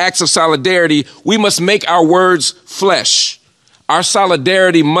engage in acts of solidarity, we must make our words flesh. Our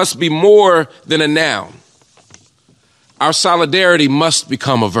solidarity must be more than a noun. Our solidarity must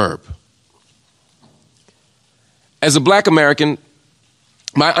become a verb. As a Black American,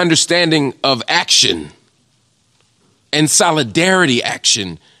 my understanding of action and solidarity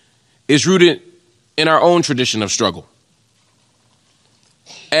action is rooted in our own tradition of struggle.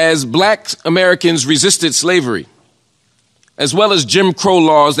 As Black Americans resisted slavery, as well as Jim Crow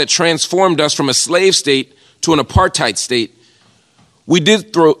laws that transformed us from a slave state to an apartheid state, we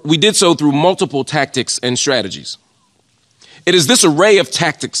did so through multiple tactics and strategies. It is this array of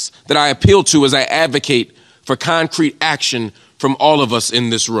tactics that I appeal to as I advocate for concrete action from all of us in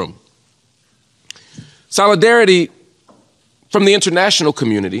this room. Solidarity from the international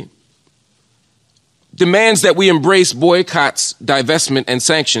community demands that we embrace boycotts, divestment, and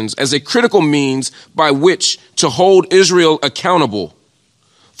sanctions as a critical means by which to hold Israel accountable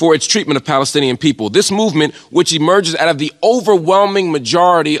for its treatment of Palestinian people. This movement, which emerges out of the overwhelming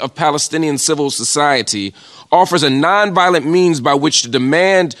majority of Palestinian civil society, offers a nonviolent means by which to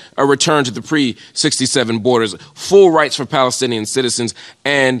demand a return to the pre-67 borders, full rights for Palestinian citizens,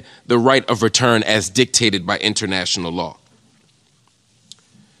 and the right of return as dictated by international law.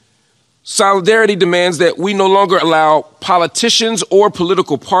 Solidarity demands that we no longer allow politicians or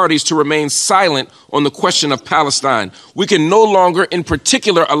political parties to remain silent on the question of Palestine. We can no longer, in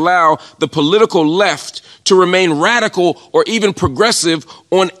particular, allow the political left to remain radical or even progressive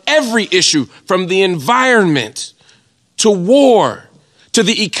on every issue, from the environment to war to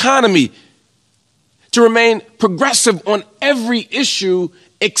the economy to remain progressive on every issue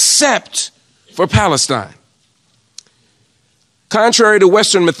except for Palestine. Contrary to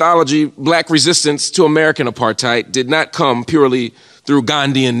Western mythology, black resistance to American apartheid did not come purely through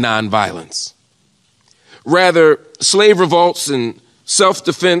Gandhian nonviolence. Rather, slave revolts and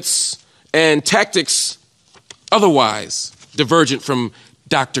self-defense and tactics otherwise divergent from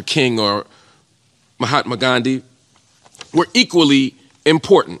Dr. King or Mahatma Gandhi were equally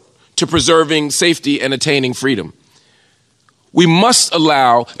important to preserving safety and attaining freedom. We must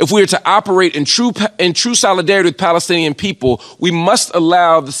allow, if we are to operate in true solidarity with Palestinian people, we must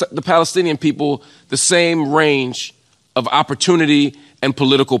allow the Palestinian people the same range of opportunity and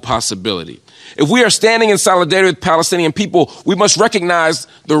political possibility. If we are standing in solidarity with Palestinian people, we must recognize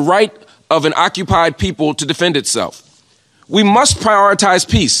the right of an occupied people to defend itself. We must prioritize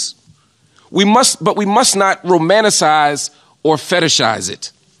peace. But we must not romanticize or fetishize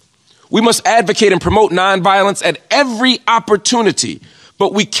it. We must advocate and promote nonviolence at every opportunity,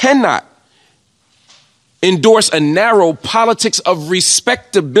 but we cannot endorse a narrow politics of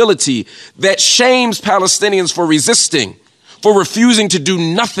respectability that shames Palestinians for resisting, for refusing to do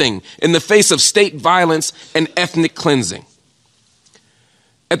nothing in the face of state violence and ethnic cleansing.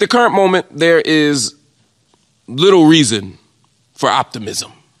 At the current moment, there is little reason for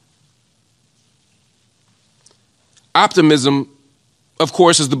optimism. Optimism, of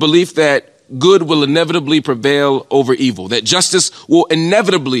course, is the belief that good will inevitably prevail over evil, that justice will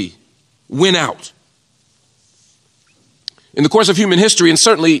inevitably win out. In the course of human history, and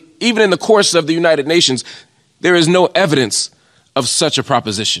certainly even in the course of the United Nations, there is no evidence of such a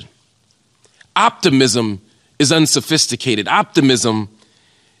proposition. Optimism is unsophisticated. Optimism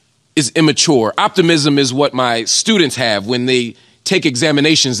is immature. Optimism is what my students have when they take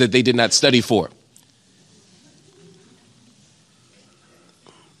examinations that they did not study for.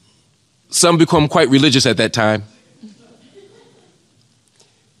 Some become quite religious at that time.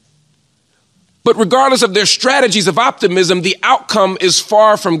 But regardless of their strategies of optimism, the outcome is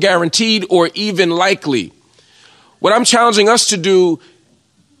far from guaranteed or even likely. What I'm challenging us to do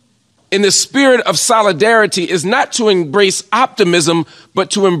in the spirit of solidarity is not to embrace optimism,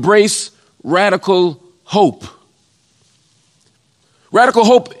 but to embrace radical hope. Radical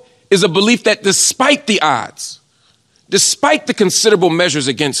hope is a belief that despite the odds, despite the considerable measures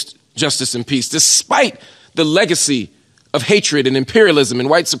against justice and peace, despite the legacy of hatred and imperialism and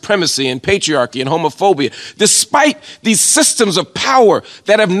white supremacy and patriarchy and homophobia, despite these systems of power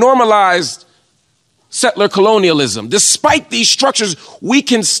that have normalized settler colonialism, despite these structures, we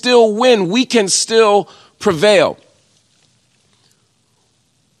can still win, we can still prevail.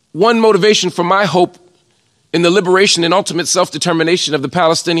 One motivation for my hope in the liberation and ultimate self-determination of the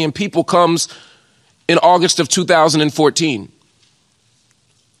Palestinian people comes in August of 2014.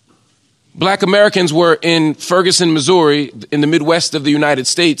 Black Americans were in Ferguson, Missouri, in the Midwest of the United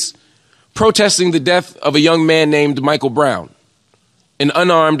States, protesting the death of a young man named Michael Brown, an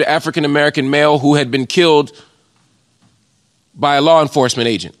unarmed African-American male who had been killed by a law enforcement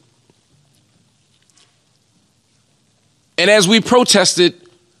agent. And as we protested,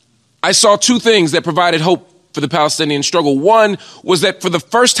 I saw two things that provided hope for the Palestinian struggle. One was that for the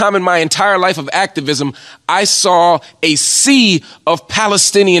first time in my entire life of activism, I saw a sea of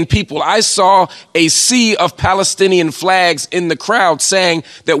Palestinian people. I saw a sea of Palestinian flags in the crowd saying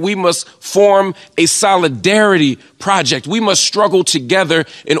that we must form a solidarity project. We must struggle together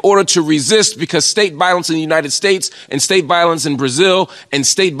in order to resist, because state violence in the United States and state violence in Brazil and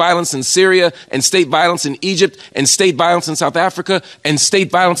state violence in Syria and state violence in Egypt and state violence in South Africa and state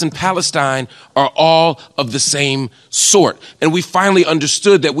violence in Palestine are all of the same sort. And we finally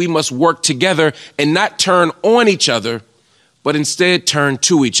understood that we must work together and not turn on each other, but instead turn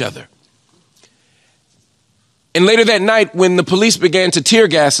to each other. And later that night, when the police began to tear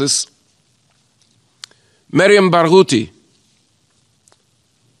gas us, Maryam Barghouti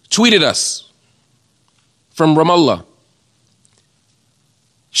tweeted us from Ramallah.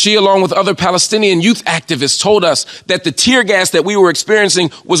 She, along with other Palestinian youth activists, told us that the tear gas that we were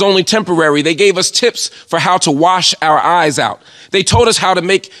experiencing was only temporary. They gave us tips for how to wash our eyes out. They told us how to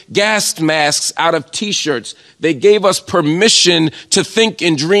make gas masks out of T-shirts. They gave us permission to think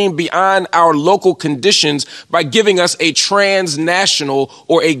and dream beyond our local conditions by giving us a transnational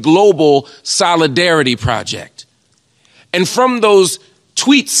or a global solidarity project. And from those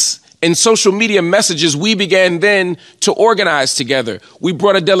tweets and social media messages, we began then to organize together. We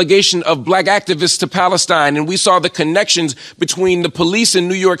brought a delegation of black activists to Palestine, and we saw the connections between the police in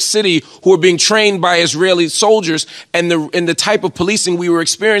New York City, who were being trained by Israeli soldiers, and the type of policing we were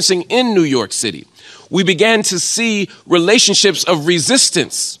experiencing in New York City. We began to see relationships of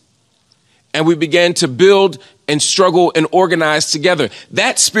resistance and we began to build and struggle and organize together.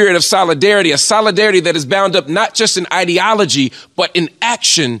 That spirit of solidarity, a solidarity that is bound up not just in ideology, but in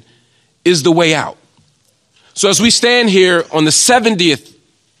action, is the way out. So as we stand here on the 70th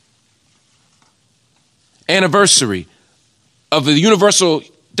anniversary of the Universal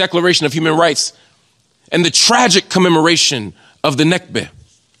Declaration of Human Rights and the tragic commemoration of the Nakba,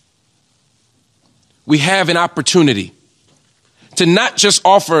 we have an opportunity to not just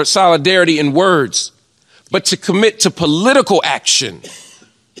offer solidarity in words, but to commit to political action,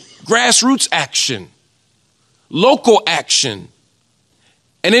 grassroots action, local action,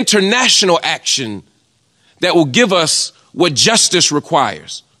 and international action that will give us what justice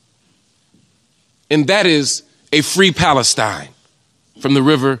requires. And that is a free Palestine from the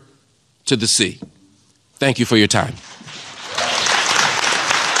river to the sea. Thank you for your time.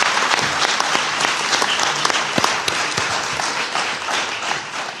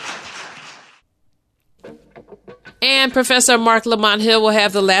 And Professor Marc Lamont Hill will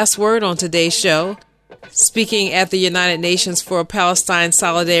have the last word on today's show, speaking at the United Nations for Palestine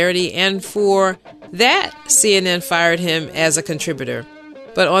Solidarity, and for that, CNN fired him as a contributor.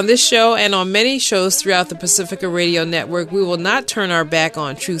 But on this show and on many shows throughout the Pacifica Radio Network, we will not turn our back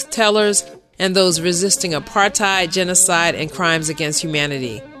on truth tellers and those resisting apartheid, genocide, and crimes against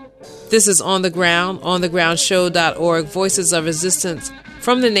humanity. This is On the Ground, onthegroundshow.org, Voices of Resistance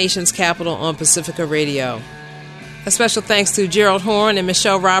from the nation's capital on Pacifica Radio. A special thanks to Gerald Horn and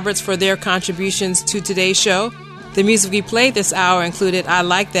Michelle Roberts for their contributions to today's show. The music we played this hour included I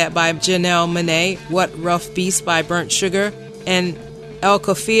Like That by Janelle Monáe, What Rough Beast by Burnt Sugar, and El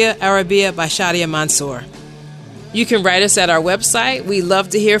Kofia Arabia by Shadia Mansour. You can write us at our website. We love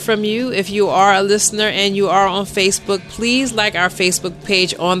to hear from you. If you are a listener and you are on Facebook, please like our Facebook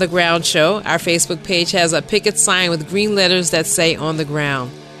page, On the Ground Show. Our Facebook page has a picket sign with green letters that say On the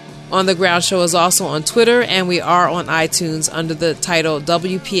Ground. On the Ground Show is also on Twitter, and we are on iTunes under the title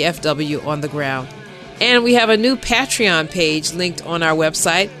WPFW On the Ground. And we have a new Patreon page linked on our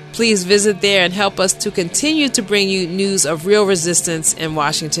website. Please visit there and help us to continue to bring you news of real resistance in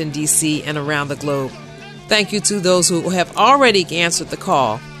Washington, D.C. and around the globe. Thank you to those who have already answered the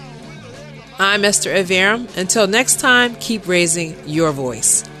call. I'm Esther Averum. Until next time, keep raising your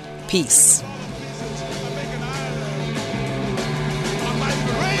voice. Peace.